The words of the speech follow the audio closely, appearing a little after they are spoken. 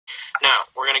Now,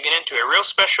 we're going to get into a real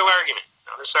special argument.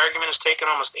 Now, this argument has taken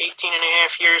almost 18 and a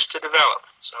half years to develop,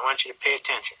 so I want you to pay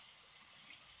attention.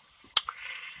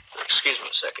 Excuse me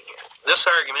a second here. This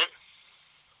argument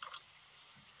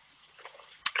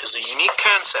is a unique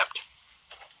concept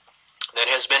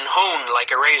that has been honed like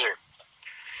a razor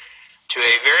to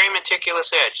a very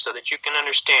meticulous edge so that you can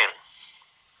understand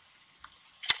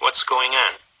what's going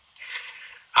on.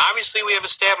 Obviously, we have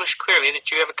established clearly that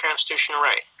you have a constitutional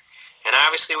right. And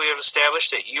obviously, we have established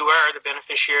that you are the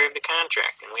beneficiary of the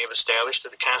contract. And we have established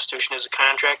that the Constitution is a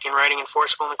contract in writing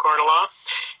enforceable in the court of law.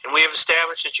 And we have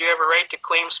established that you have a right to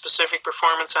claim specific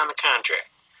performance on the contract.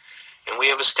 And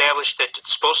we have established that it's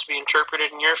supposed to be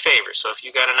interpreted in your favor. So if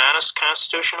you've got an honest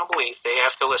constitutional belief, they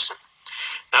have to listen.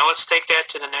 Now let's take that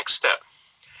to the next step.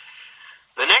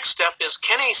 The next step is,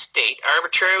 can a state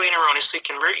arbitrarily and erroneously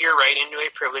convert your right into a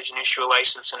privilege and issue a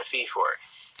license and a fee for it?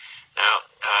 Now,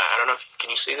 I don't know if, can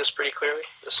you see this pretty clearly?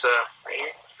 This, right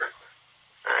here?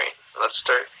 All right, let's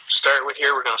start with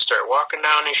here. We're going to start walking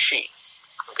down this sheet,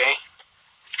 okay?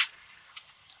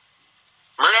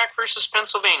 Murdoch versus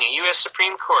Pennsylvania, U.S.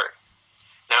 Supreme Court.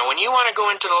 Now, when you want to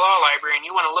go into the law library and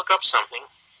you want to look up something,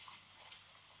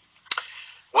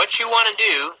 what you want to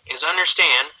do is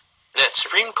understand that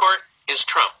Supreme Court is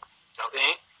Trump,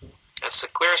 okay? That's the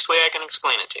clearest way I can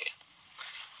explain it to you.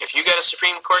 If you got a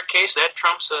Supreme Court case, that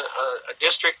trumps a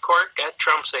district court, that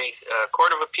trumps a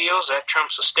court of appeals, that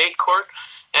trumps a state court,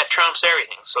 that trumps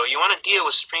everything. So you want to deal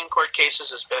with Supreme Court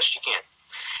cases as best you can.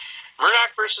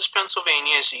 Murdoch versus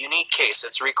Pennsylvania is a unique case.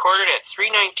 It's recorded at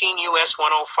 319 U.S.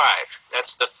 105.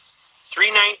 That's the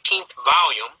 319th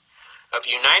volume of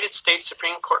United States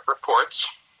Supreme Court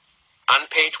reports on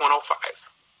page 105.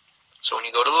 So when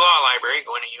you go to the law library,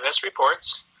 go into U.S.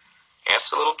 reports,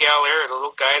 ask the little gal there, or the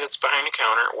little guy that's behind the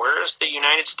counter, where is the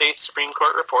United States Supreme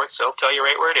Court reports? They'll tell you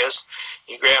right where it is.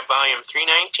 You grab volume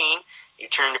 319, you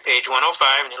turn to page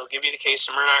 105, and it'll give you the case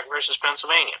of Murdoch versus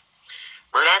Pennsylvania.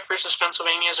 Murdoch versus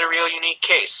Pennsylvania is a real unique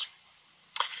case.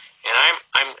 And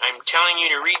I'm telling you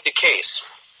to read the case.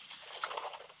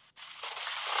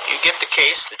 You get the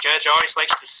case. The judge always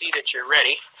likes to see that you're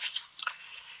ready.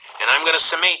 And I'm going to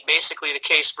summate basically the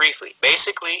case briefly.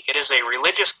 Basically, it is a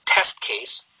religious test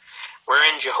case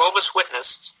wherein Jehovah's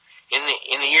Witnesses in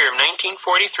the year of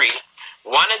 1943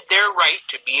 wanted their right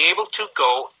to be able to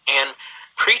go and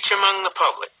preach among the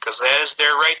public, because that is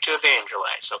their right to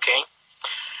evangelize, okay?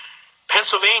 In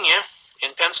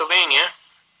Pennsylvania,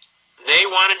 they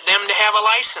wanted them to have a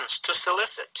license to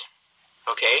solicit,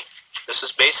 okay? This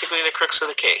is basically the crux of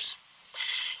the case.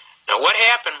 Now, what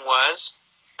happened was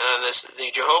the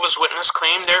Jehovah's Witnesses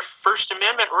claimed their First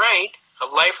Amendment right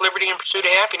of life, liberty, and pursuit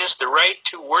of happiness, the right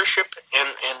to worship and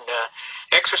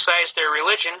exercise their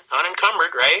religion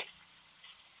unencumbered, right?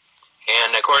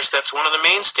 And, of course, that's one of the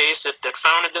mainstays that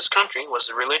founded this country, was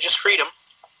the religious freedom,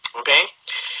 okay?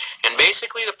 And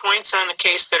basically the points on the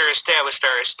case that are established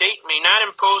are: a state may not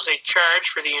impose a charge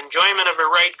for the enjoyment of a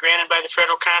right granted by the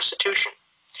federal Constitution,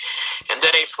 and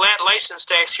that a flat license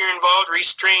tax here involved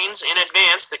restrains in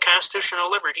advance the constitutional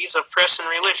liberties of press and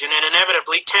religion and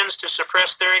inevitably tends to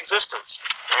suppress their existence.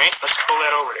 All right, let's pull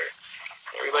that over there.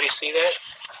 Everybody see that?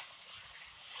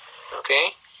 Okay.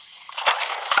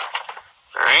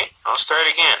 All right, I'll start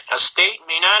again. A state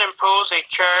may not impose a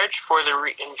charge for the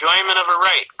enjoyment of a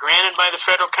right granted by the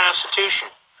federal Constitution,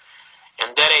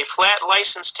 and that a flat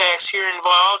license tax here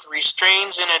involved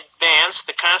restrains in advance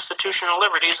the constitutional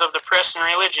liberties of the press and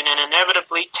religion and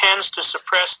inevitably tends to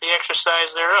suppress the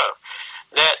exercise thereof.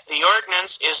 That the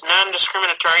ordinance is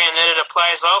non-discriminatory and that it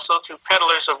applies also to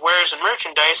peddlers of wares and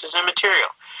merchandise is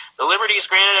immaterial. The liberties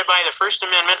granted by the First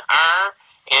Amendment are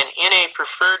and in a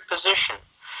preferred position.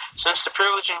 Since the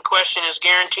privilege in question is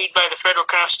guaranteed by the federal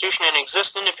Constitution and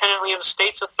exists independently of the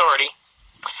state's authority,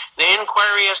 the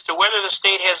inquiry as to whether the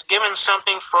state has given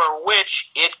something for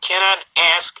which it cannot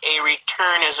ask a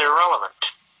return is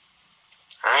irrelevant.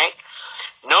 All right?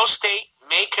 No state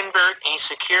may convert a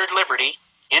secured liberty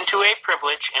into a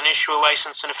privilege and issue a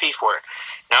license and a fee for it.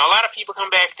 Now, a lot of people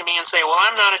come back to me and say, well,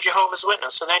 I'm not a Jehovah's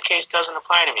Witness, so that case doesn't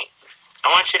apply to me.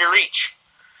 I want you to reach.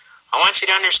 I want you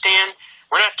to understand,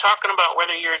 we're not talking about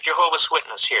whether you're a Jehovah's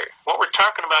Witness here. What we're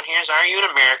talking about here is, are you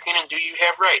an American and do you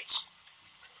have rights?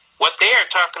 What they are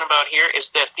talking about here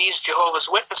is that these Jehovah's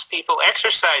Witness people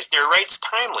exercised their rights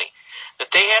timely,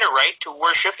 that they had a right to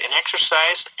worship and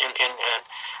exercise and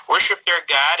worship their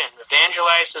God and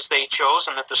evangelize as they chose,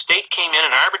 and that the state came in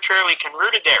and arbitrarily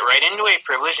converted that right into a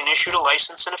privilege and issued a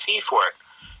license and a fee for it.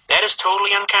 That is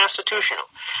totally unconstitutional.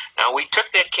 Now, we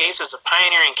took that case as a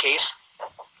pioneering case,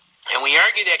 and we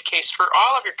argued that case for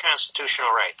all of your constitutional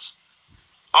rights.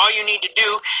 All you need to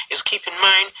do is keep in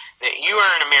mind that you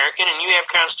are an American and you have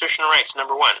constitutional rights,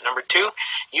 number one. Number two,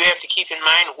 you have to keep in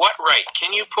mind what right.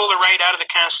 Can you pull a right out of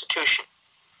the Constitution?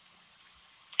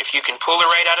 If you can pull a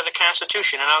right out of the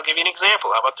Constitution, and I'll give you an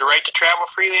example. How about the right to travel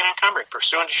freely and unencumbered,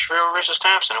 pursuant to Shriver versus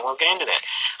Thompson, and we'll get into that.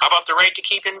 How about the right to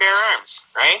keep and bear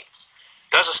arms, right?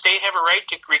 Does a state have a right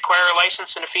to require a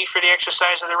license and a fee for the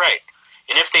exercise of the right?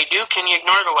 And if they do, can you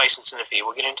ignore the license and the fee?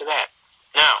 We'll get into that.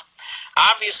 Now,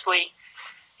 obviously,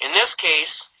 in this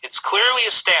case, it's clearly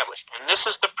established, and this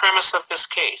is the premise of this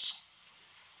case.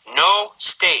 No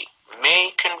state may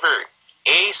convert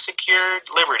a secured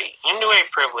liberty into a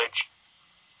privilege,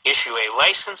 issue a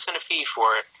license and a fee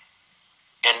for it,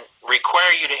 and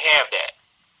require you to have that.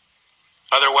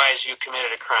 Otherwise, you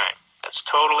committed a crime. That's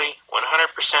totally 100%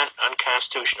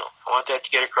 unconstitutional. I want that to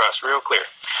get across real clear.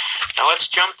 Now let's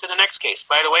jump to the next case.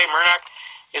 By the way, Murdoch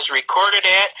is recorded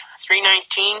at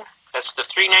 319. That's the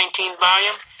 319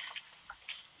 volume.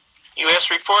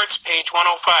 U.S. Reports, page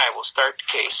 105. We'll start the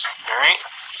case. All right?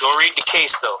 Go read the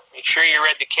case, though. Make sure you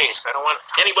read the case. I don't want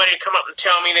anybody to come up and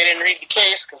tell me they didn't read the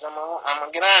case, because I'm going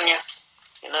to get on you.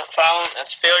 You're not following.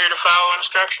 That's failure to follow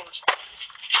instructions.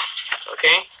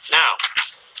 Okay? Now,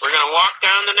 we're going to walk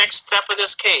down the next step of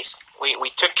this case. We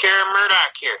took care of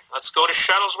Murdoch here. Let's go to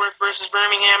Shuttlesworth versus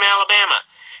Birmingham, Alabama,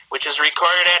 which is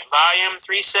recorded at volume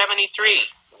 373.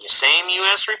 The same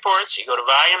U.S. Reports, you go to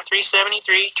volume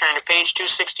 373, turn to page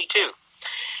 262.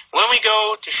 When we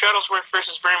go to Shuttlesworth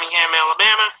versus Birmingham,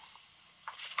 Alabama,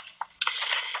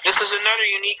 this is another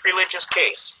unique religious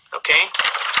case, okay?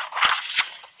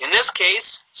 In this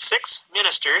case, 6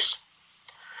 ministers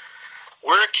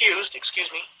were accused,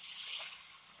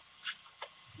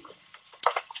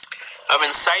 of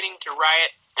inciting to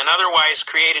riot and otherwise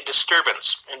create a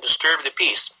disturbance and disturb the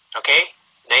peace, okay?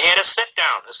 They had a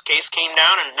sit-down. This case came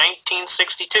down in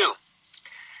 1962.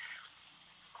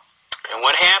 And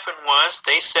what happened was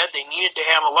they said they needed to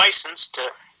have a license to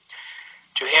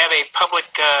have a public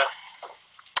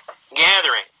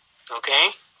gathering, okay?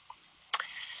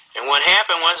 And what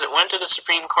happened was it went to the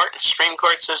Supreme Court, and the Supreme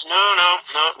Court says, no,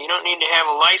 you don't need to have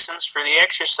a license for the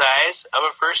exercise of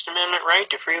a First Amendment right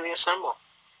to freely assemble,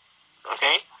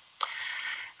 okay?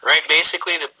 Right,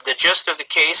 basically the gist of the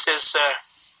case is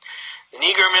the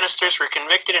Negro ministers were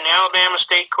convicted in Alabama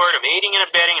State Court of aiding and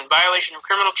abetting in violation of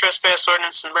criminal trespass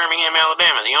ordinance in Birmingham,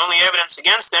 Alabama. The only evidence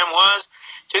against them was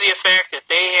to the effect that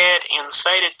they had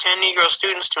incited 10 Negro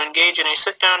students to engage in a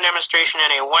sit-down demonstration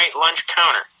at a white lunch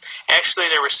counter.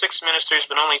 Actually, there were 6 ministers,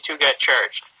 but only 2 got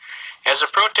charged, as a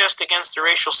protest against the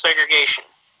racial segregation.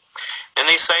 And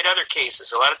they cite other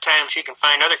cases. A lot of times you can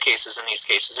find other cases in these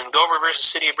cases. In Gover versus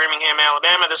City of Birmingham,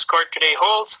 Alabama, this court today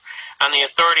holds, on the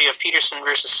authority of Peterson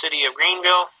versus City of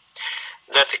Greenville,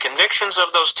 that the convictions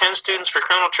of those 10 students for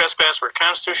criminal trespass were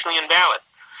constitutionally invalid.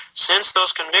 Since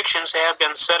those convictions have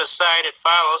been set aside, it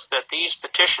follows that these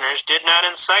petitioners did not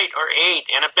incite or aid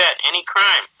and abet any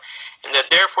crime, and that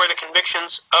therefore the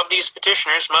convictions of these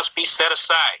petitioners must be set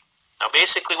aside. Now,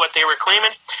 basically what they were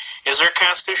claiming is their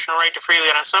constitutional right to freely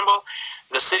assemble.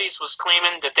 The cities was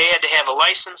claiming that they had to have a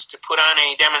license to put on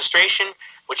a demonstration,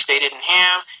 which they didn't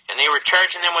have, and they were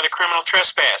charging them with a criminal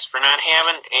trespass for not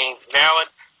having a valid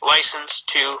license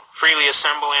to freely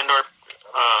assemble and or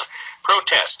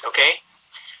protest, okay?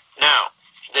 Now,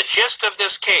 the gist of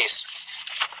this case,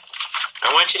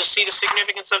 I want you to see the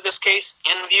significance of this case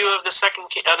in view of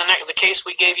the case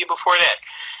we gave you before that.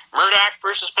 Murdoch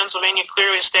versus Pennsylvania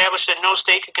clearly established that no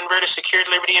state could convert a secured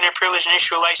liberty into a privilege and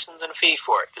issue a license and a fee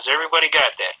for it. Does everybody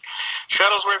got that?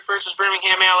 Shuttlesworth versus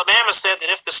Birmingham, Alabama said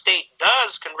that if the state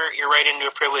does convert your right into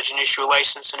a privilege and issue a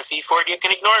license and a fee for it, you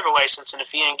can ignore the license and the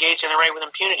fee and engage in the right with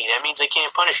impunity. That means they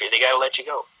can't punish you. They got to let you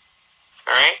go.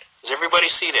 All right? Does everybody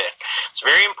see that? It's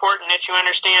very important that you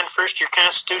understand, first, your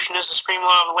Constitution is the supreme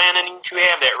law of the land, and you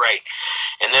have that right.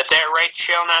 And that right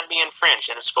shall not be infringed.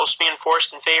 And it's supposed to be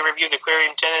enforced in favor of you, the clearly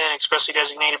intended and expressly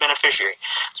designated beneficiary.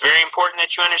 It's very important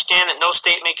that you understand that no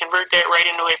state may convert that right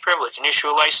into a privilege and issue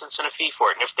a license and a fee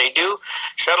for it. And if they do,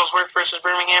 Shuttlesworth versus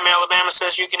Birmingham, Alabama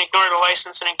says you can ignore the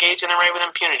license and engage in the right with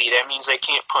impunity. That means they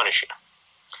can't punish you.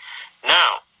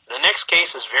 Now, the next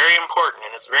case is very important,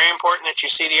 and it's very important that you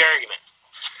see the argument.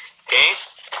 Okay?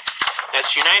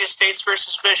 That's United States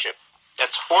versus Bishop.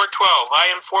 That's 412,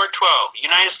 volume 412,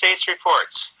 United States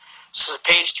Reports. This is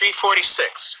page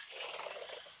 346.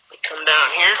 We come down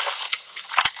here.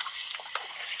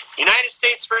 United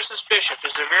States versus Bishop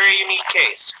is a very unique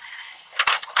case.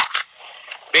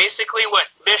 Basically,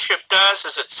 what Bishop does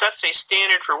is it sets a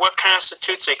standard for what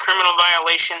constitutes a criminal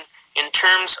violation in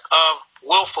terms of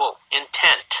willful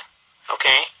intent.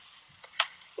 Okay?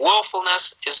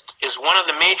 willfulness is one of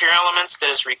the major elements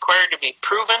that is required to be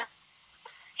proven.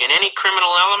 In any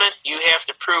criminal element, you have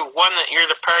to prove, one, that you're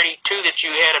the party, two, that you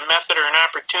had a method or an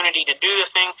opportunity to do the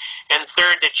thing, and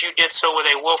third, that you did so with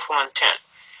a willful intent.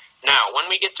 Now, when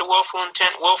we get to willful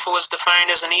intent, willful is defined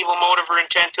as an evil motive or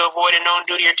intent to avoid a known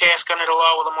duty or task under the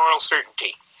law with a moral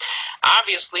certainty.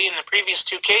 Obviously, in the previous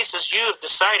two cases, you have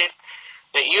decided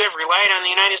that you have relied on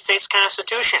the United States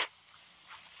Constitution,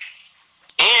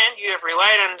 and you have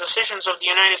relied on decisions of the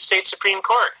United States Supreme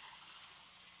Court.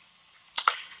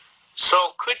 So,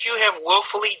 could you have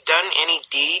willfully done any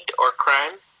deed or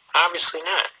crime? Obviously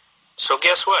not. So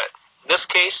guess what? This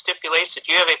case stipulates that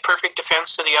you have a perfect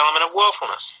defense to the element of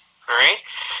willfulness. Alright?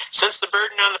 Since the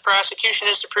burden on the prosecution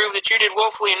is to prove that you did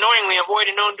willfully and knowingly avoid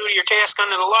a known duty or task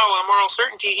under the law with a moral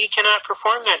certainty, he cannot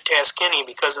perform that task, can he?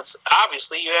 Because it's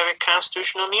obviously you have a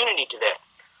constitutional immunity to that.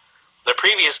 The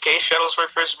previous case,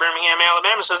 Shuttlesworth versus Birmingham,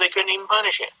 Alabama, says they couldn't even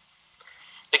punish you.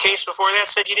 The case before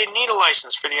that said you didn't need a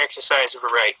license for the exercise of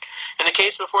a right. And the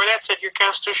case before that said your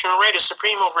constitutional right is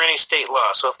supreme over any state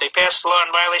law. So if they pass a law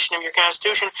in violation of your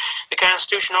Constitution, the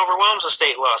Constitution overwhelms the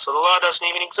state law. So the law doesn't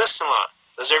even exist in law.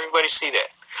 Does everybody see that?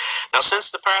 Now,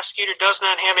 since the prosecutor does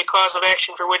not have a cause of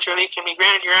action for which relief can be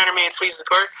granted, Your Honor, may it please the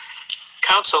court,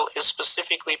 counsel is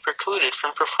specifically precluded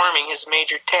from performing his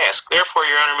major task. Therefore,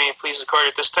 Your Honor, may it please the court,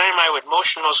 at this time I would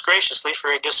motion most graciously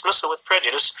for a dismissal with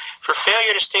prejudice for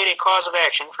failure to state a cause of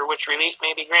action for which relief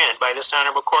may be granted by this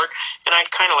honorable court, and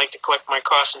I'd kind of like to collect my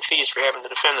costs and fees for having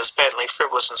to defend this patently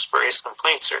frivolous and spurious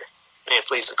complaint, sir. May it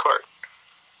please the court.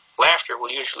 Laughter will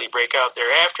usually break out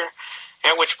thereafter,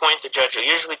 at which point the judge will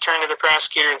usually turn to the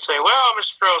prosecutor and say, "Well,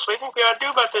 Mr. Prose, what do you think we ought to do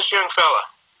about this young fella?"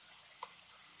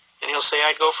 And he'll say,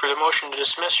 "I'd go for the motion to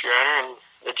dismiss, Your Honor." And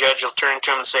the judge will turn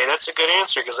to him and say, "That's a good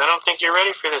answer, because I don't think you're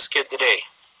ready for this kid today."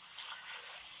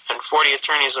 And 40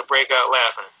 attorneys will break out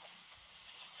laughing.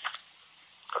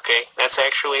 Okay, that's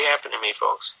actually happened to me,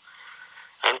 folks.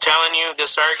 I'm telling you,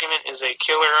 this argument is a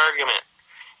killer argument.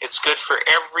 It's good for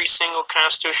every single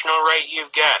constitutional right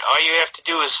you've got. All you have to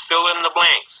do is fill in the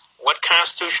blanks. What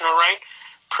constitutional right?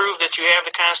 Prove that you have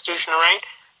the constitutional right.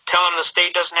 Tell them the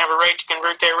state doesn't have a right to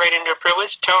convert that right into a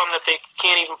privilege. Tell them that they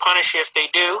can't even punish you if they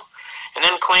do. And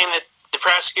then claim that the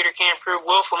prosecutor can't prove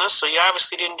willfulness, so you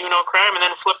obviously didn't do no crime, and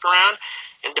then flip around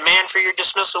and demand for your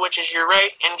dismissal, which is your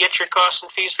right, and get your costs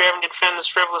and fees for having to defend this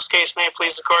frivolous case, may it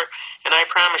please the court. And I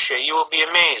promise you, you will be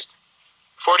amazed.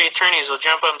 40 attorneys will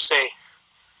jump up and say,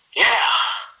 "Yeah."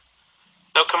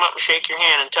 They'll come up and shake your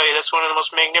hand and tell you that's one of the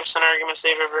most magnificent arguments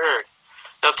they've ever heard.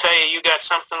 They'll tell you you got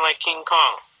something like King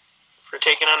Kong for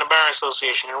taking on the Bar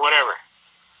Association or whatever.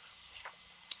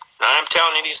 Now, I'm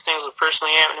telling you, these things that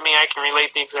personally happened to me. I can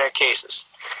relate the exact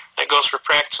cases. That goes for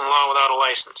practicing law without a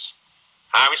license.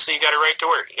 Obviously, you got a right to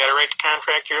work. You got a right to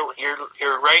contract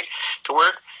your right to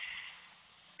work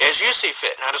as you see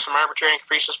fit, not as some arbitrary and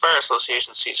capricious Bar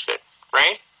Association sees fit.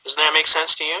 Right? Doesn't that make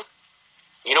sense to you?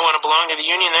 You don't want to belong to the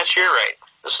union, that's your right.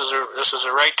 This is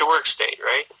a right to work state,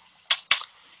 right?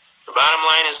 The bottom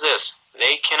line is this.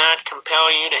 They cannot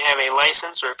compel you to have a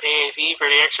license or pay a fee for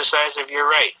the exercise of your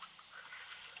right.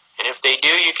 And if they do,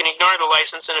 you can ignore the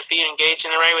license and a fee and engage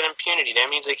in the right with impunity.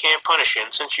 That means they can't punish you.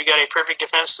 And since you got a perfect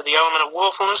defense to the element of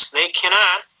willfulness, they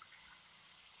cannot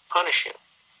punish you.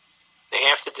 They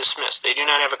have to dismiss. They do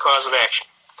not have a cause of action.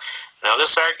 Now,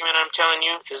 this argument I'm telling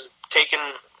you has taken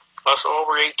us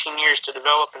over 18 years to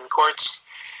develop in courts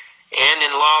and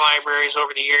in law libraries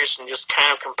over the years, and just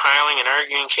kind of compiling and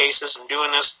arguing cases and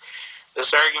doing this.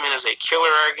 This argument is a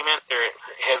killer argument.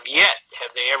 Have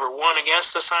they ever won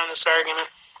against us on this argument?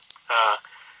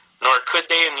 Nor could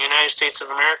they in the United States of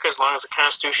America as long as the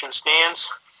Constitution stands.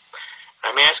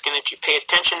 I'm asking that you pay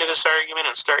attention to this argument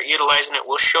and start utilizing it.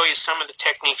 We'll show you some of the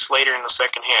techniques later in the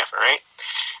second half, all right?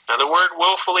 Now, the word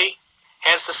willfully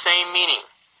has the same meaning,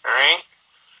 all right?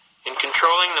 In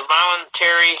controlling the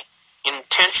voluntary,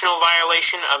 intentional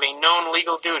violation of a known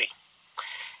legal duty.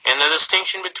 And the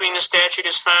distinction between the statute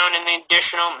is found in the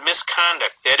additional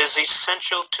misconduct that is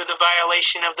essential to the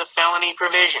violation of the felony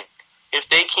provision. If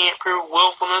they can't prove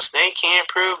willfulness, they can't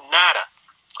prove nada.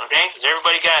 Okay? Has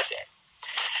everybody got that?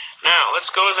 Now, let's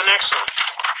go to the next one.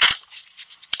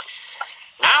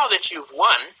 Now that you've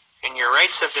won and your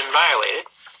rights have been violated,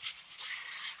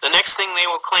 the next thing they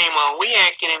will claim, well, we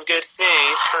acted in good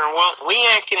faith, or well, we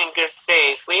acted in good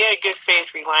faith. We had good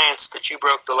faith reliance that you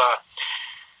broke the law.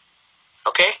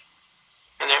 Okay?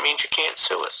 And that means you can't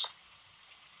sue us.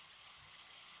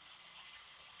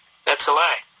 That's a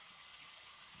lie.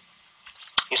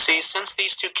 You see, since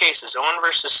these two cases, Owen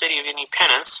versus City of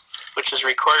Independence, which is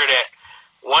recorded at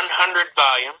 100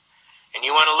 volume, and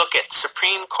you want to look at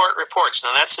Supreme Court reports,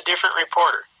 now that's a different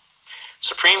reporter.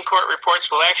 Supreme Court reports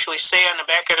will actually say on the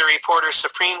back of the reporter,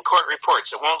 Supreme Court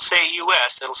reports. It won't say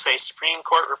U.S., it'll say Supreme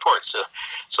Court reports.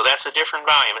 So that's a different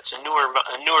volume. It's a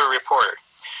newer reporter.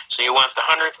 So you want the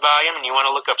 100th volume, and you want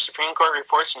to look up Supreme Court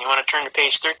reports, and you want to turn to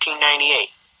page 1398.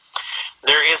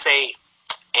 There is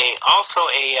also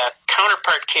a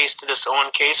counterpart case to this Owen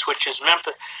case, which is Maine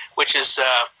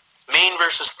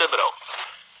versus Thibodeau.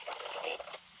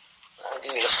 I'll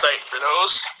give you a site for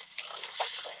those.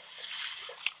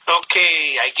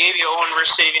 Okay, I gave you Owen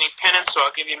versus City of Independence, so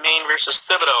I'll give you Maine versus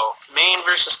Thibodeau. Maine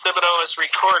versus Thibodeau is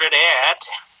recorded at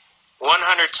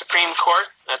 100 Supreme Court.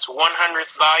 That's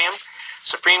 100th volume.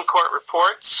 Supreme Court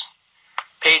Reports,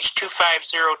 page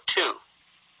 2502.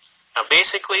 Now,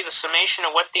 basically, the summation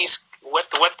of what these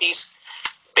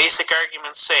basic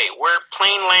arguments say: where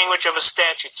plain language of a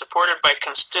statute supported by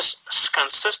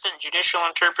consistent judicial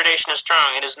interpretation is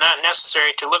strong, it is not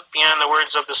necessary to look beyond the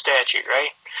words of the statute.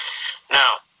 Right?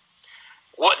 Now,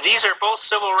 these are both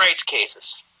civil rights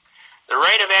cases. The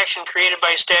right of action created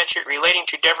by statute relating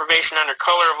to deprivation under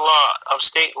color of law, of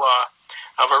state law,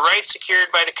 of a right secured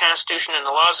by the Constitution and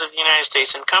the laws of the United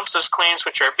States encompasses claims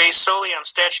which are based solely on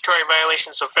statutory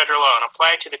violations of federal law and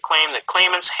apply to the claim that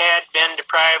claimants had been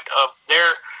deprived of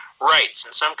their rights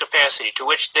in some capacity to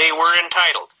which they were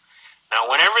entitled.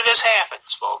 Now, whenever this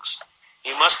happens, folks,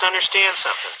 you must understand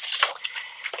something.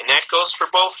 And that goes for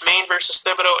both Maine versus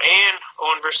Thibodeau and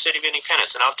Owen versus City of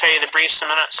Independence. And I'll tell you the brief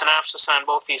synopsis on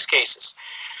both these cases.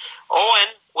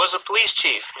 Owen was a police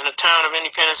chief in the town of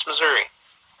Independence, Missouri.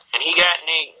 And he got in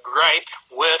a gripe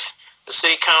with the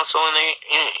city council, and they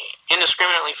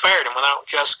indiscriminately fired him without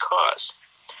just cause.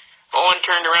 Owen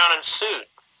turned around and sued.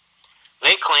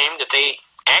 They claimed that they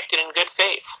acted in good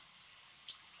faith.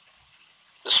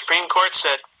 The Supreme Court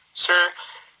said, "Sir,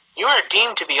 you are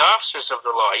deemed to be officers of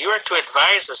the law. You are to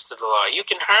advise us to the law. You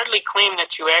can hardly claim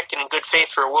that you acted in good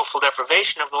faith for a willful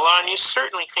deprivation of the law, and you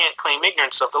certainly can't claim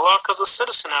ignorance of the law, because a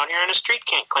citizen out here in the street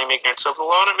can't claim ignorance of the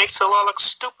law, and it makes the law look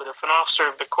stupid if an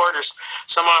officer of the court or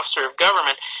some officer of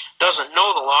government doesn't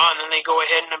know the law, and then they go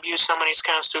ahead and abuse somebody's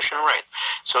constitutional rights."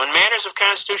 So in matters of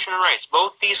constitutional rights,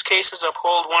 both these cases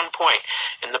uphold one point,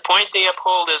 and the point they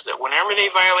uphold is that whenever they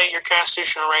violate your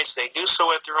constitutional rights, they do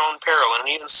so at their own peril, and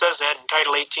it even says that in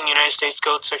Title 18 United States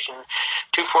Code Section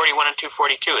 241 and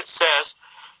 242. It says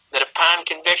that upon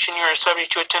conviction you are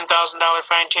subject to a $10,000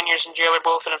 fine, 10 years in jail, or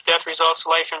both, and if death results,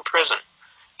 life in prison.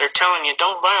 They're telling you,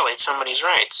 don't violate somebody's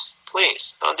rights.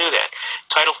 Please, don't do that.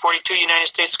 Title 42 United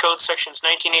States Code Sections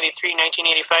 1983,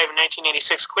 1985, and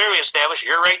 1986 clearly establish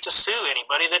your right to sue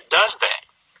anybody that does that.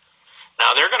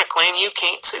 Now, they're going to claim you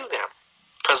can't sue them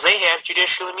because they have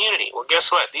judicial immunity. Well,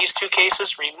 guess what? These two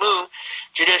cases remove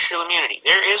judicial immunity.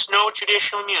 There is no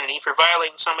judicial immunity for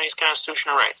violating somebody's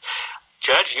constitutional rights.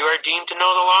 Judge, you are deemed to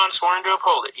know the law and sworn to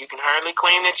uphold it. You can hardly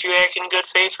claim that you act in good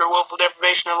faith for willful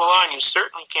deprivation of the law, and you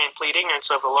certainly can't plead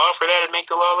ignorance of the law, for that would make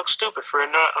the law look stupid for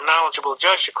a knowledgeable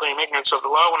judge to claim ignorance of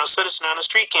the law when a citizen on the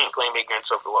street can't claim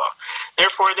ignorance of the law.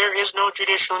 Therefore, there is no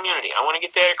judicial immunity. I want to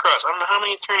get that across. I don't know how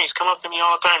many attorneys come up to me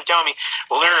all the time telling me,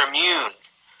 well, they're immune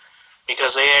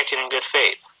because they acted in good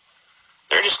faith.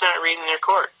 They're just not reading their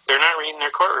court. They're not reading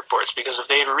their court reports, because if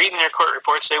they had reading their court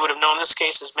reports, they would have known this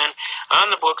case has been on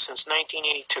the books since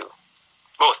 1982.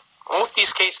 Both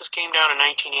these cases came down in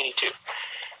 1982.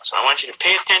 So I want you to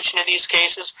pay attention to these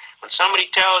cases. When somebody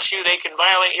tells you they can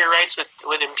violate your rights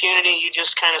with impunity, you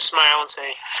just kind of smile and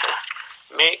say,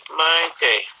 make my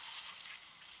day.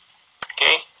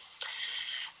 Okay?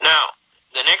 Now,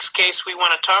 the next case we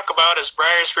want to talk about is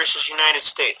Briers versus United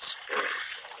States.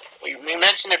 We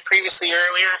mentioned it previously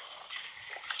earlier.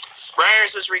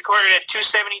 Briers is recorded at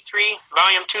 273,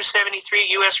 volume 273,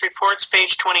 U.S. Reports,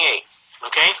 page 28.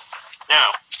 Okay?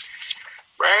 Now,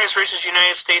 Briers versus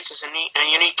United States is a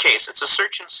unique case. It's a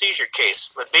search and seizure case,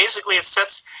 but basically it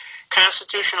sets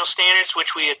constitutional standards,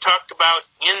 which we had talked about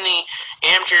in the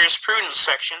am jurisprudence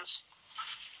sections.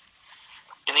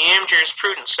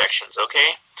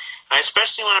 Okay? I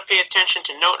especially want to pay attention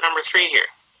to note number 3 here.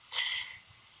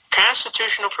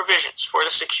 Constitutional provisions for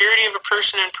the security of a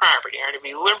person and property are to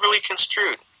be liberally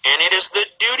construed, and it is the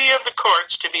duty of the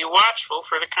courts to be watchful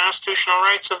for the constitutional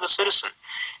rights of the citizen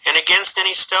and against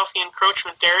any stealthy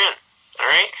encroachment therein. All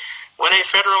right? When a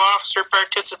federal officer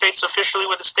participates officially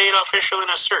with a state official in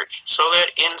a search, so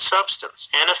that in substance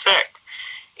and effect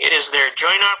it is their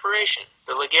joint operation,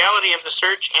 the legality of the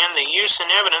search and the use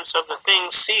and evidence of the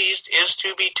things seized is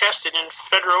to be tested in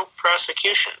federal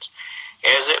prosecutions,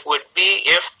 as it would be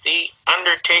if the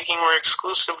undertaking were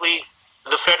exclusively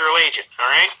the federal agent. All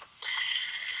right?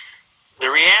 The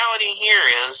reality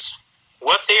here is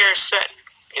what they are setting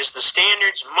is the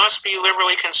standards must be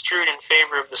liberally construed in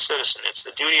favor of the citizen. It's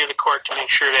the duty of the court to make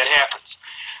sure that happens.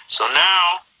 So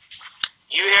now,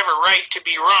 you have a right to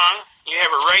be wrong. You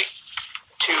have a right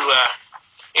to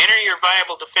enter your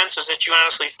viable defenses that you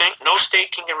honestly think. No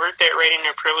state can convert that right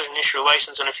into a privilege and issue a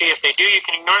license and a fee. If they do, you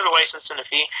can ignore the license and the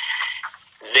fee.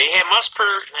 They must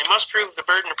prove the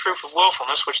burden of proof of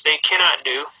willfulness, which they cannot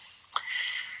do.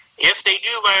 If they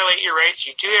do violate your rights,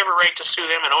 you do have a right to sue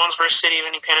them in Owens v. City of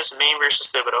Independence and Maine v.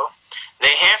 Thibodeau.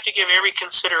 They have to give every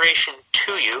consideration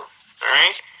to you, all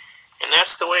right? And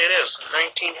that's the way it is.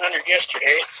 1900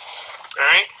 yesterday, all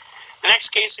right? The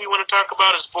next case we want to talk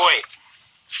about is Boyd.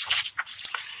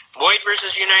 Boyd v.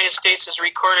 United States is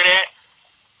recorded at,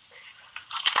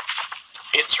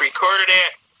 it's recorded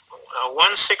at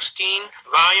 116,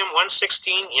 volume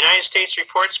 116, United States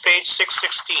Reports, page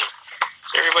 616.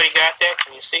 So everybody got that?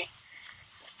 Can you see?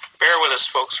 Bear with us,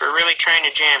 folks. We're really trying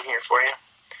to jam here for you.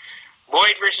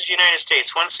 Boyd v. United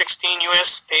States, 116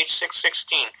 U.S., page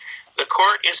 616. The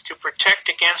court is to protect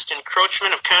against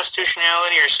encroachment of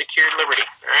constitutionality or secured liberty.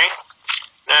 All right?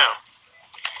 Now,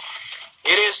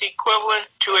 it is equivalent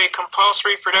to a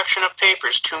compulsory production of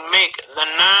papers to make the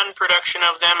non-production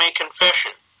of them a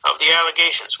confession of the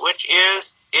allegations, which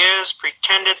is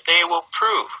pretended they will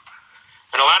prove.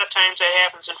 And a lot of times that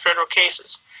happens in federal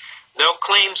cases. They'll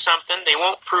claim something, they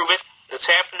won't prove it. It's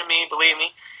happened to me, believe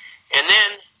me. And then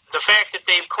the fact that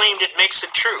they've claimed it makes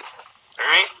it true. All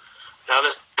right? Now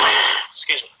this,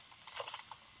 excuse me.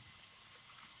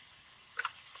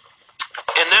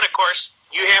 And then, of course,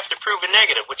 you have to prove a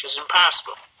negative, which is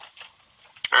impossible.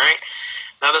 All right?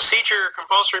 Now, the seizure or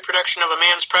compulsory production of a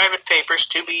man's private papers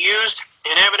to be used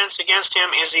in evidence against him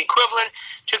is equivalent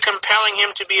to compelling him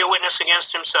to be a witness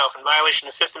against himself in violation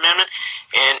of the Fifth Amendment,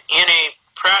 and in a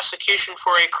prosecution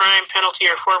for a crime, penalty,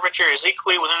 or forfeiture is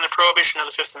equally within the prohibition of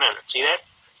the Fifth Amendment. See that?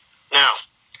 Now,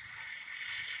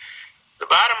 the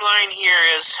bottom line here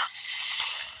is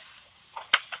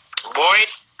Boyd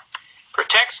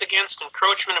protects against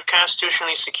encroachment of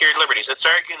constitutionally secured liberties. It's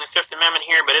arguing the Fifth Amendment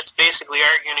here, but it's basically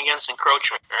arguing against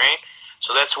encroachment, all right?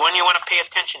 So that's one you want to pay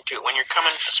attention to when you're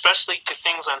coming, especially to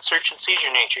things on search and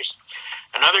seizure natures.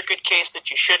 Another good case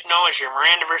that you should know is your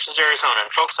Miranda versus Arizona.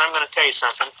 And folks, I'm going to tell you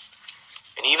something,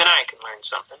 and even I can learn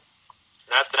something.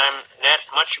 Not that I'm that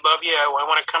much above you. I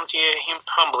want to come to you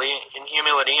humbly, in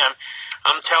humility.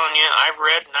 I'm telling you, I've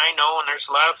read and I know, and there's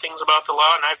a lot of things about the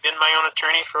law, and I've been my own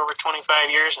attorney for over 25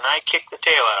 years, and I kick the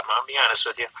tail out of them, I'll be honest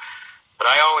with you. But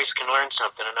I always can learn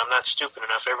something, and I'm not stupid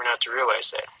enough ever not to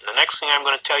realize that. And the next thing I'm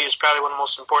going to tell you is probably one of the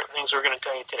most important things we're going to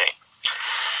tell you today.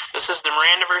 This is the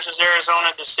Miranda versus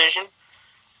Arizona decision.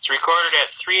 It's recorded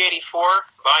at 384,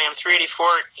 volume 384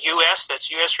 U.S., that's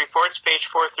U.S. Reports, page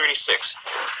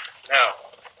 436. Now,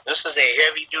 this is a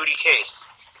heavy-duty case.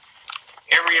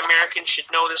 Every American should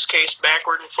know this case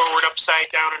backward and forward,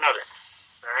 upside down, and other.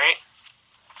 All right?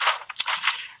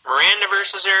 Miranda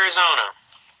versus Arizona.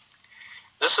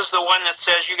 This is the one that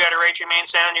says you got a right to remain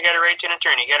silent, you got a right to an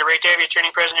attorney, you got a right to have your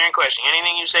attorney present during questioning.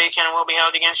 Anything you say can and will be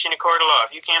held against you in a court of law. If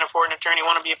you can't afford an attorney,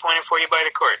 one will be appointed for you by the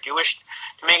court. Do you wish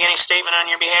to make any statement on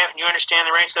your behalf, and you understand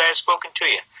the rights that I have spoken to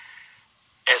you?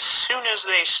 As soon as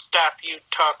they stop you,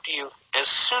 talk to you, as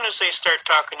soon as they start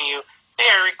talking to you, they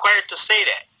are required to say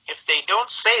that. If they don't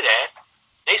say that,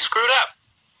 they screwed up.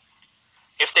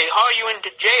 If they haul you into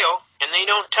jail and they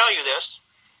don't tell you this,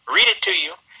 read it to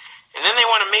you, and then they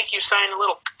want to make you sign a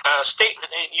little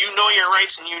statement that you know your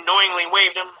rights and you knowingly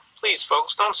waived them, please,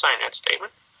 folks, don't sign that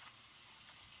statement.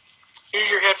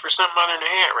 Use your head for something other than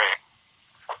a hat rack.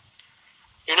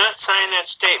 Do not sign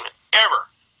that statement, ever.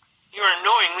 You are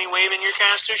knowingly waiving your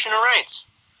constitutional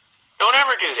rights. Don't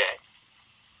ever do that.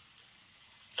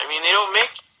 I mean, they don't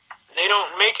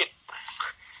make it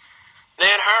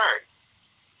that hard.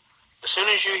 As soon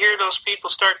as you hear those people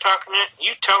start talking that,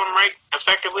 you tell them right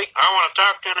effectively, I want to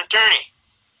talk to an attorney.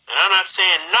 And I'm not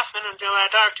saying nothing until I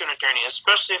talk to an attorney,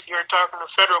 especially if you're talking to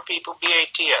federal people,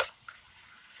 BATF.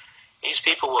 These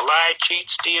people will lie, cheat,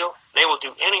 steal. They will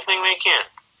do anything they can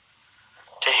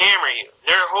to hammer you.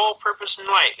 Their whole purpose in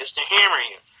life is to hammer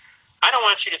you. I don't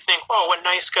want you to think, oh, what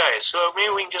nice guys, so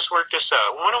maybe we can just work this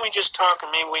out. Why don't we just talk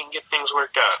and maybe we can get things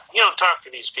worked out? You don't talk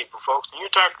to these people, folks, and you're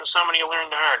talking to somebody who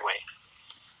learned the hard way.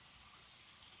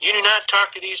 You do not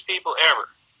talk to these people ever.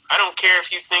 I don't care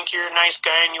if you think you're a nice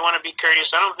guy and you want to be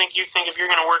courteous. I don't think you think if you're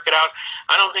going to work it out.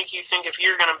 I don't think you think if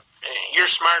you're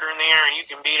smarter than they are and you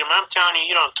can beat them. I'm telling you,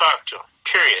 you don't talk to them,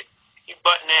 period. You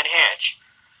button that hatch.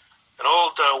 An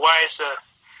old wise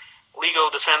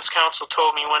legal defense counsel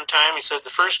told me one time, he said,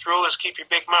 the first rule is keep your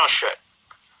big mouth shut.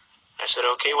 I said,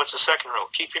 okay, what's the second rule?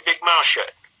 Keep your big mouth shut.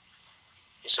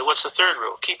 He said, what's the third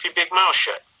rule? Keep your big mouth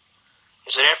shut. He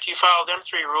is that after you follow them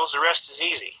 3 rules, the rest is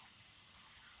easy.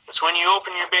 It's when you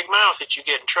open your big mouth that you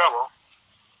get in trouble.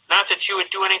 Not that you would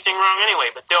do anything wrong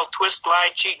anyway, but they'll twist,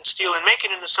 lie, cheat, and steal and make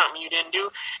it into something you didn't do,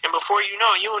 and before you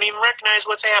know it, you won't even recognize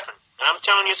what's happened. And I'm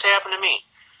telling you, it's happened to me.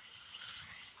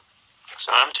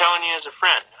 So I'm telling you as a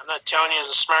friend. I'm not telling you as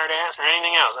a smart ass or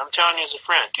anything else. I'm telling you as a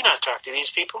friend. Do not talk to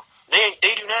these people. They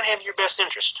do not have your best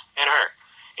interest at heart.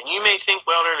 And you may think,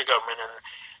 well, they're the government,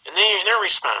 and they're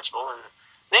responsible, and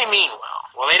they mean well.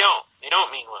 Well, they don't. They don't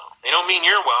mean well. They don't mean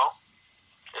your well,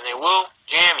 and they will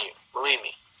jam you, believe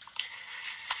me.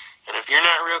 And if you're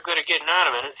not real good at getting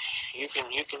out of it, you can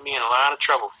be in a lot of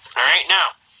trouble. All right,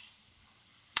 now,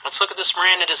 let's look at this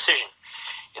Miranda decision.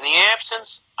 In the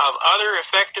absence of other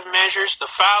effective measures, the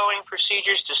following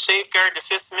procedures to safeguard the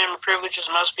Fifth Amendment privileges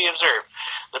must be observed.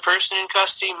 The person in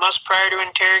custody must, prior to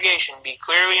interrogation, be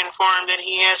clearly informed that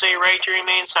he has a right to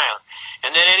remain silent,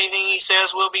 and that anything he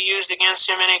says will be used against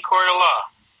him in a court of law.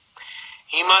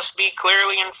 He must be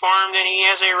clearly informed that he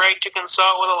has a right to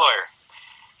consult with a lawyer,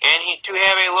 and to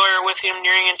have a lawyer with him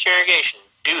during interrogation.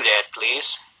 Do that,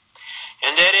 please.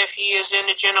 And that if he is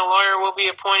indigent, a lawyer will be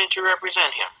appointed to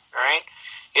represent him. All right?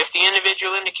 If the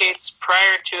individual indicates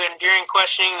prior to and during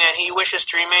questioning that he wishes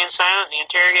to remain silent, the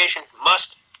interrogation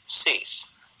must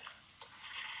cease.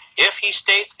 If he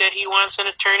states that he wants an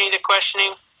attorney, the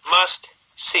questioning must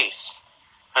cease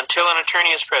until an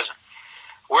attorney is present.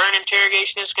 Where an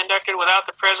interrogation is conducted without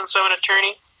the presence of an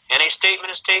attorney and a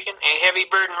statement is taken, a heavy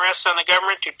burden rests on the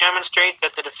government to demonstrate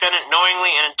that the defendant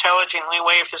knowingly and intelligently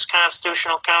waived his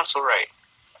constitutional counsel right.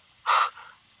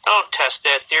 Don't test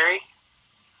that theory.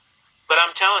 But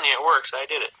I'm telling you, it works. I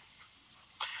did it.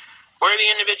 Where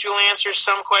the individual answers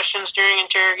some questions during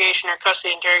interrogation or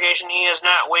custody interrogation, he has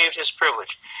not waived his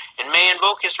privilege and may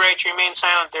invoke his right to remain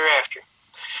silent thereafter.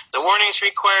 The warnings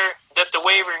require that the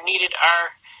waiver needed are,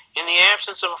 in the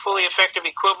absence of a fully effective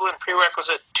equivalent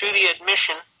prerequisite to the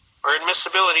admission or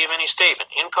admissibility of any statement,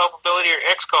 inculpability or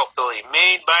exculpability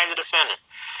made by the defendant.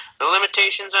 The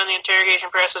limitations on the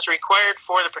interrogation process required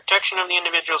for the protection of the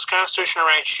individual's constitutional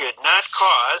rights should not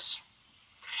cause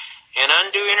an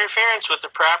undue interference with the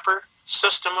proper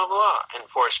system of law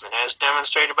enforcement, as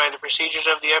demonstrated by the procedures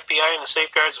of the FBI and the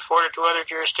safeguards afforded to other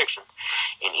jurisdictions.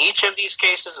 In each of these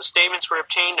cases, the statements were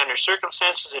obtained under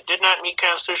circumstances that did not meet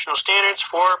constitutional standards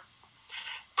for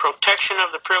protection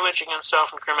of the privilege against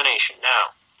self-incrimination.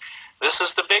 Now, this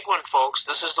is the big one, folks.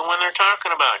 This is the one they're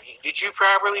talking about. Did you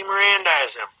properly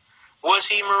Mirandize him? Was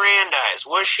he Mirandized?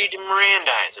 Was she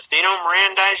Mirandized? If they don't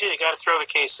Mirandize you, they got to throw the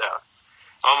case out.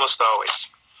 Almost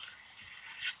always.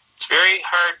 It's very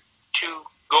hard to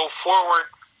go forward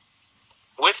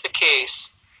with the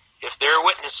case if their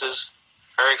witnesses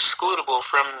are excludable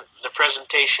from the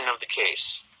presentation of the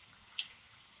case.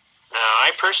 Now,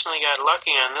 I personally got lucky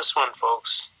on this one,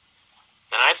 folks,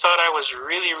 and I thought I was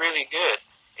really, really good,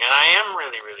 and I am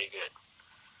really, really good.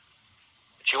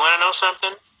 But you want to know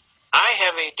something? I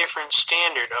have a different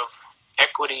standard of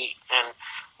equity and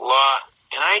law,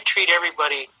 and I treat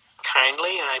everybody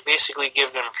kindly, and I basically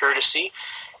give them courtesy.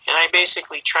 And I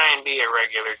basically try and be a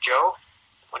regular Joe.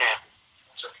 What happened?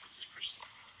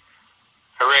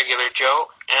 A regular Joe.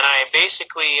 And I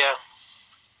basically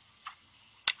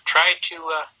try to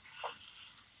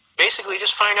basically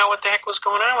just find out what the heck was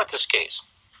going on with this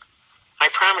case. I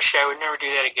promise you I would never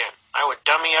do that again. I would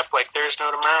dummy up like there's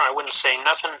no tomorrow. I wouldn't say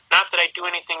nothing. Not that I do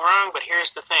anything wrong, but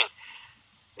here's the thing.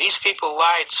 These people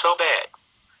lied so bad.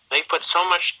 They put so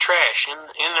much trash in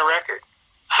the record.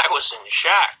 I was in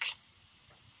shock.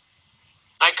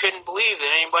 I couldn't believe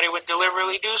that anybody would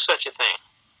deliberately do such a thing.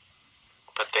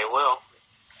 But they will.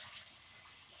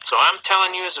 So I'm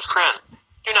telling you as a friend,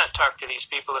 do not talk to these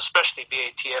people, especially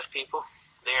BATF people.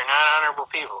 They are not honorable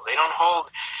people. They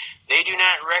do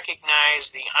not recognize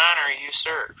the honor you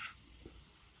serve.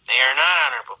 They are not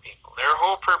honorable people. Their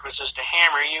whole purpose is to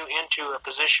hammer you into a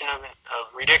position of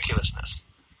ridiculousness.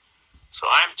 So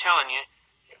I'm telling you,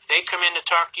 if they come in to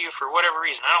talk to you for whatever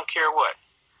reason, I don't care what,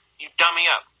 you dummy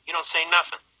up. You don't say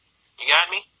nothing. You got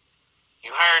me?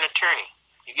 You hire an attorney.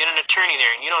 You get an attorney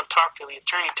there, and you don't talk till the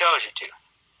attorney tells you to.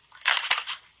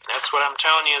 That's what I'm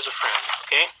telling you as a friend,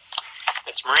 okay?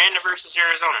 That's Miranda versus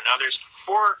Arizona. Now, there's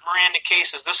 4 Miranda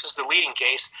cases. This is the leading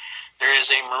case. There is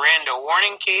a Miranda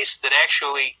warning case that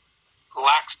actually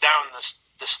locks down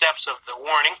the steps of the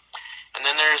warning. And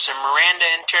then there's a Miranda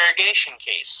interrogation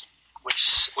case,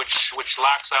 which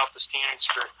locks out the standards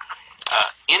for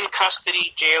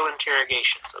in-custody jail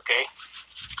interrogations, okay?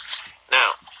 Now,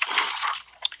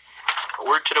 a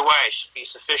word to the wise should be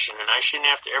sufficient, and I shouldn't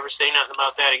have to ever say nothing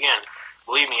about that again.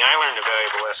 Believe me, I learned a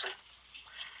valuable lesson.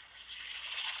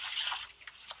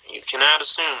 You You cannot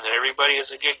assume that everybody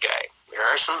is a good guy. There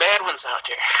are some bad ones out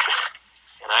there,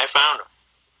 and I found them.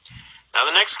 Now,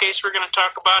 the next case we're going to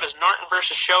talk about is Norton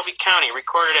versus Shelby County,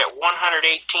 recorded at 118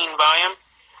 volume,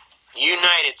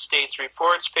 United States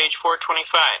Reports, page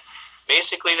 425.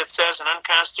 Basically, that says an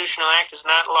unconstitutional act is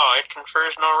not law. It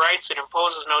confers no rights. It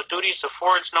imposes no duties,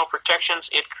 affords no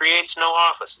protections. It creates no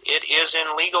office. It is in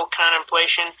legal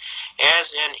contemplation,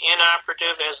 as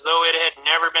inoperative as though it had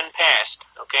never been passed.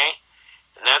 Okay?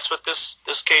 And that's what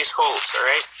this case holds, all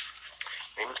right?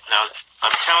 Now,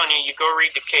 I'm telling you, you go read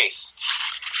the case.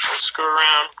 Don't screw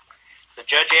around. The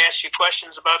judge asks you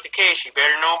questions about the case. You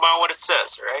better know about what it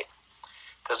says, all right?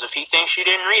 Because if he thinks you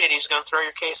didn't read it, he's going to throw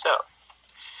your case out.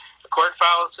 The court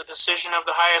follows the decision of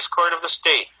the highest court of the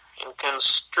state in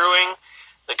construing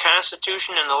the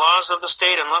Constitution and the laws of the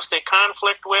state unless they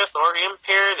conflict with or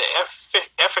impair the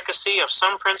efficacy of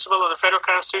some principle of the federal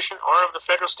Constitution or of the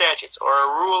federal statutes or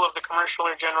a rule of the commercial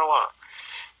or general law.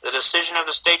 The decision of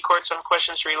the state courts on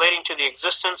questions relating to the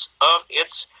existence of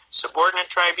its subordinate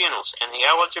tribunals and the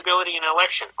eligibility and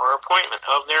election or appointment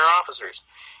of their officers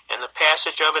and the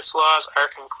passage of its laws are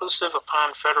conclusive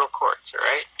upon federal courts, all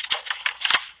right?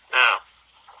 Now,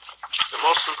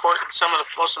 some of the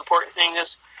most important thing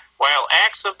is, while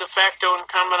acts of de facto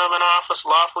incumbent of an office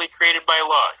lawfully created by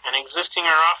law and existing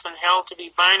are often held to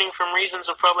be binding from reasons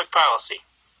of public policy.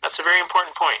 That's a very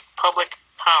important point, public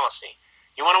policy.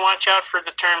 You want to watch out for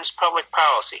the terms public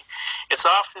policy. It's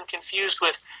often confused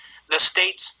with the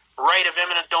state's right of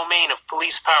eminent domain of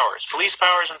police powers. Police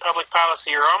powers and public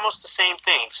policy are almost the same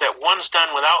thing, except one's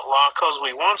done without law because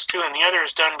we wants to, and the other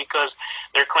is done because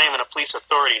they're claiming a police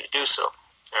authority to do so.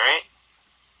 All right?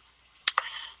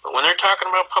 But when they're talking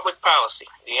about public policy,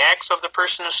 the acts of the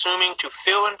person assuming to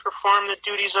fill and perform the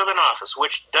duties of an office,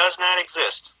 which does not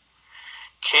exist,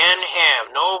 can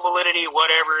have no validity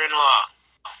whatever in law.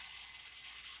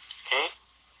 Okay?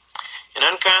 An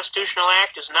unconstitutional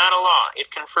act is not a law. It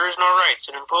confers no rights.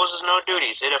 It imposes no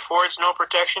duties. It affords no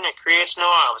protection. It creates no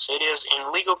office. It is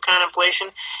in legal contemplation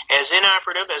as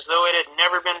inoperative as though it had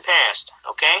never been passed.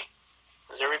 Okay?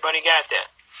 Has everybody got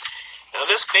that? Now,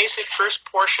 this basic first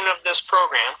portion of this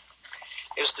program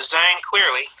is designed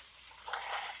clearly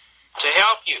to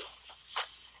help you.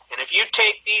 And if you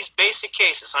take these basic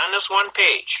cases on this one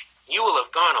page, you will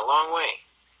have gone a long way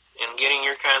in getting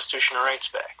your constitutional rights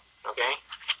back. Okay?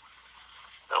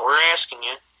 Now, we're asking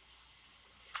you to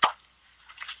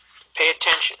pay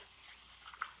attention.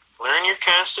 Learn your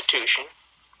Constitution.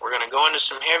 We're going to go into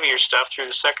some heavier stuff through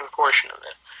the second portion of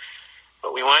it.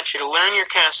 But we want you to learn your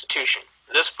Constitution.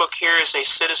 This book here is a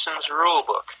citizen's rule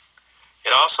book.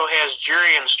 It also has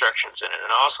jury instructions in it.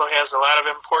 It also has a lot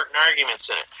of important arguments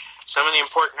in it. Some of the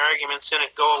important arguments in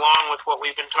it go along with what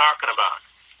we've been talking about.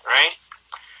 All right?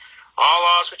 All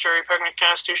laws which are repugnant to the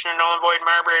Constitution are null and void.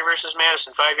 Marbury versus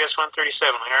Madison, 5 U.S.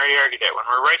 137. We already argued that one.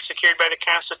 Where rights secured by the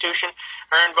Constitution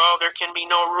are involved, there can be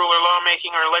no rule or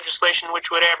lawmaking or legislation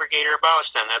which would abrogate or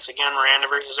abolish them. That's again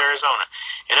Miranda versus Arizona.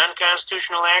 An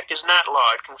unconstitutional act is not law.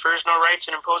 It confers no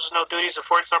rights. It imposes no duties.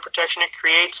 Affords no protection. It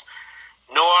creates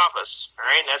no office. All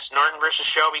right, that's Norton versus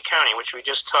Shelby County, which we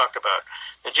just talked about.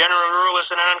 The general rule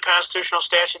is an unconstitutional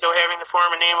statute, though having the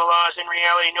form and name of law, is in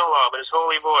reality no law, but is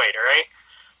wholly void. All right.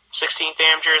 16th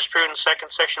Am Jurisprudence,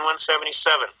 2nd Section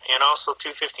 177, and also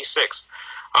 256.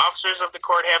 Officers of the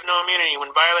court have no immunity when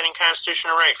violating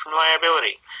constitutional right from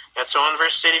liability. That's Owen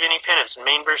versus City of Independence and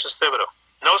Maine versus Thibodeau.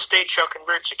 No state shall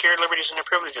convert secured liberties into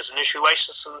privileges and issue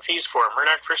licenses and fees for them.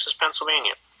 Murdoch versus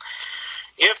Pennsylvania.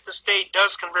 If the state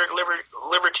does convert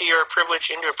liberty or a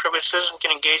privilege into a privileged citizen,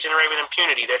 can engage in a right with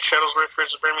impunity. That's Shuttlesworth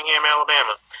versus Birmingham,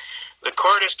 Alabama. The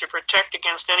court is to protect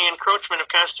against any encroachment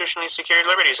of constitutionally secured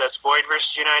liberties. That's Boyd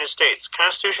versus United States.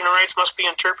 Constitutional rights must be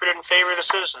interpreted in favor of the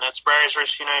citizen. That's Byers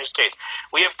versus United States.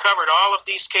 We have covered all of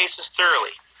these cases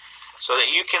thoroughly so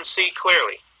that you can see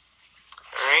clearly.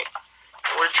 All right?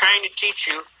 We're trying to teach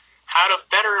you how to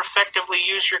better effectively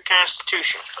use your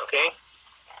Constitution. Okay?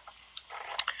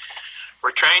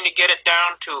 We're trying to get it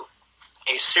down to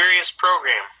a serious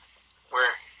program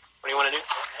where, what do you want to do?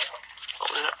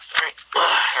 Open it up. All right.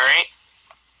 All right.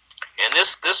 And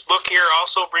this book here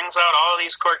also brings out all of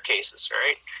these court cases. All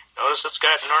right. Notice it's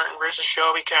got Norton versus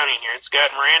Shelby County in here. It's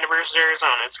got Miranda versus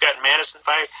Arizona. It's got Madison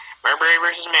 5, Marbury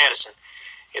versus Madison.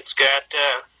 It's got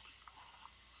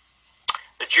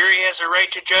the jury has a right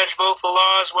to judge both the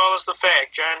law as well as the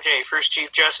fact. John Jay, First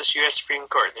Chief Justice, U.S. Supreme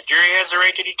Court. The jury has a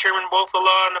right to determine both the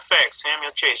law and the facts.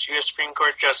 Samuel Chase, U.S. Supreme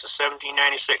Court Justice,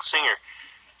 1796. Singer.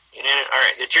 All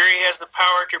right. The jury has the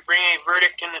power to bring a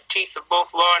verdict in the teeth of both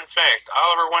law and fact.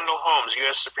 Oliver Wendell Holmes,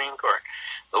 U.S. Supreme Court.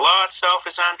 The law itself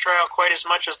is on trial quite as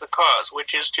much as the cause,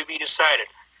 which is to be decided.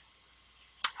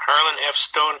 Harlan F.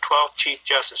 Stone, 12th Chief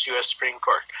Justice, U.S. Supreme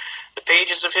Court. The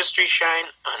pages of history shine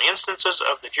on instances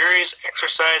of the jury's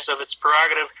exercise of its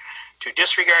prerogative to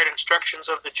disregard instructions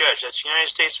of the judge. That's United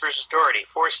States v. Doherty,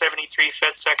 473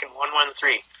 Fed 2nd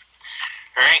 113.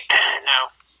 All right,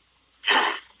 now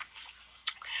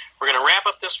we're going to wrap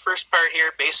up this first part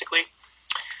here. Basically,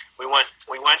 we want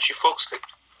you folks to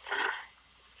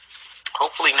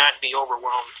hopefully not be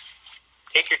overwhelmed.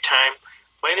 Take your time.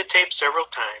 Play the tape several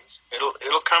times.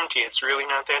 It'll come to you. It's really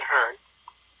not that hard.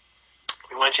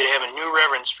 We want you to have a new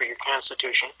reverence for your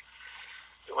Constitution.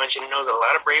 We want you to know that a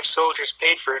lot of brave soldiers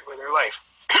paid for it with their life.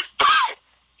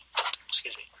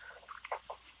 Excuse me.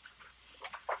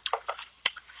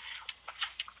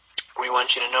 We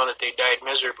want you to know that they died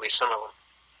miserably, some of them.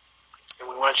 And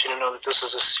we want you to know that this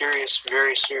is a serious,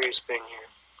 very serious thing here.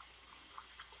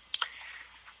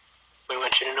 We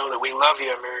want you to know that we love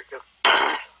you, America.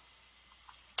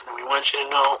 And we want you to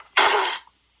know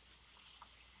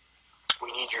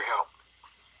we need your help.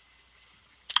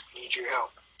 We need your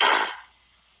help.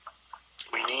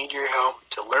 We need your help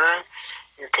to learn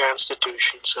your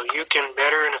Constitution so you can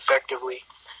better and effectively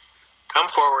come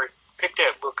forward, pick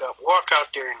that book up, walk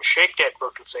out there and shake that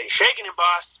book and say, "Shaking it,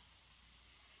 boss."